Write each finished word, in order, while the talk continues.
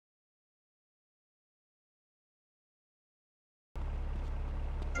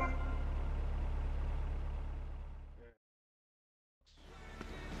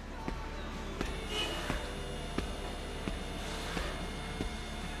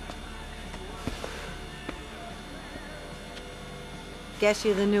guess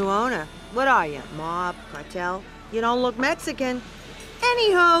you're the new owner. What are you, mob, cartel? You don't look Mexican.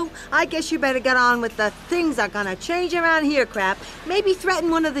 Anywho, I guess you better get on with the things are gonna change around here crap. Maybe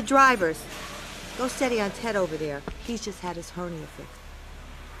threaten one of the drivers. Go steady on Ted over there. He's just had his hernia fixed.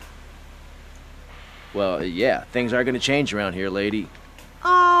 Well, yeah, things are gonna change around here, lady.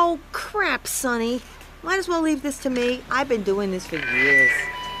 Oh, crap, Sonny. Might as well leave this to me. I've been doing this for years.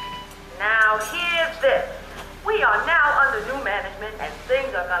 Now, here's this. We are now under new management, and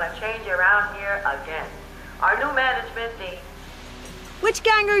things are gonna change around here again. Our new management, Which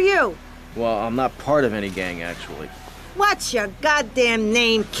gang are you? Well, I'm not part of any gang, actually. What's your goddamn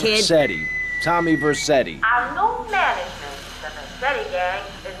name, kid? Versetti. Tommi Versetti. Our new management, the Versetti gang,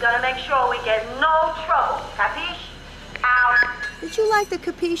 is gonna make sure we get no trouble. Capiche? Out. Did you like the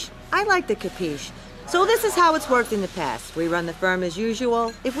capiche? I like the capiche. So this is how it's worked in the past. We run the firm as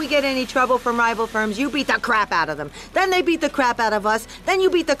usual. If we get any trouble from rival firms, you beat the crap out of them. Then they beat the crap out of us. Then you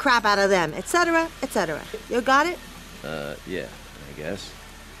beat the crap out of them, etc., etc. You got it? Yeah, I guess.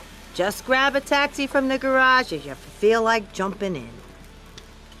 Just grab a taxi from the garage if you feel like jumping in.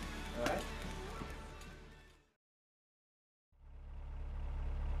 All right.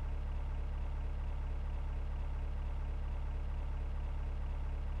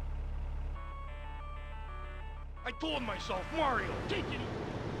 I told myself, Mario, take it.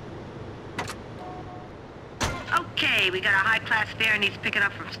 Okay, we got a high-class fare needs picking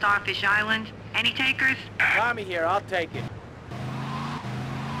up from Starfish Island. Any takers? Tommy here, I'll take it.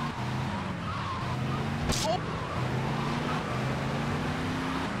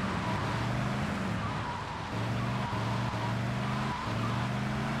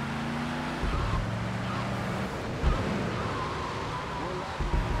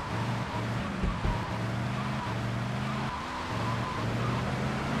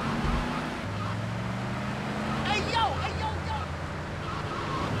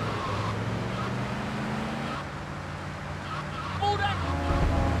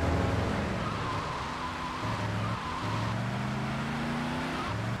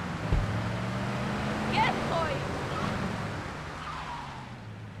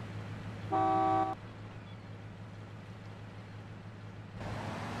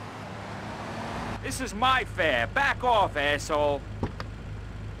 This is my fare. Back off, asshole.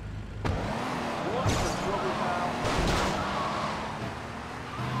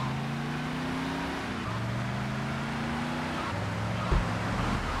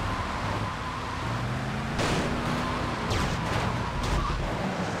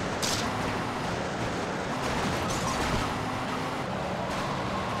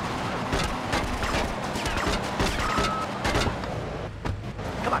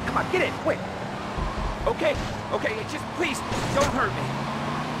 Come on, get in, quick. Okay, just please, don't hurt me.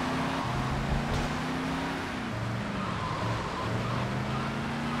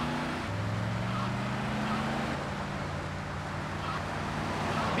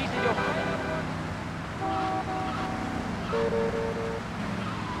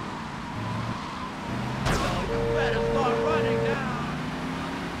 You better start running now.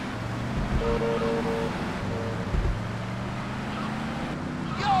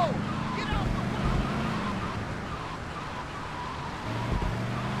 Yo, get out!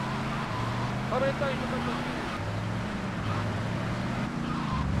 Ahora está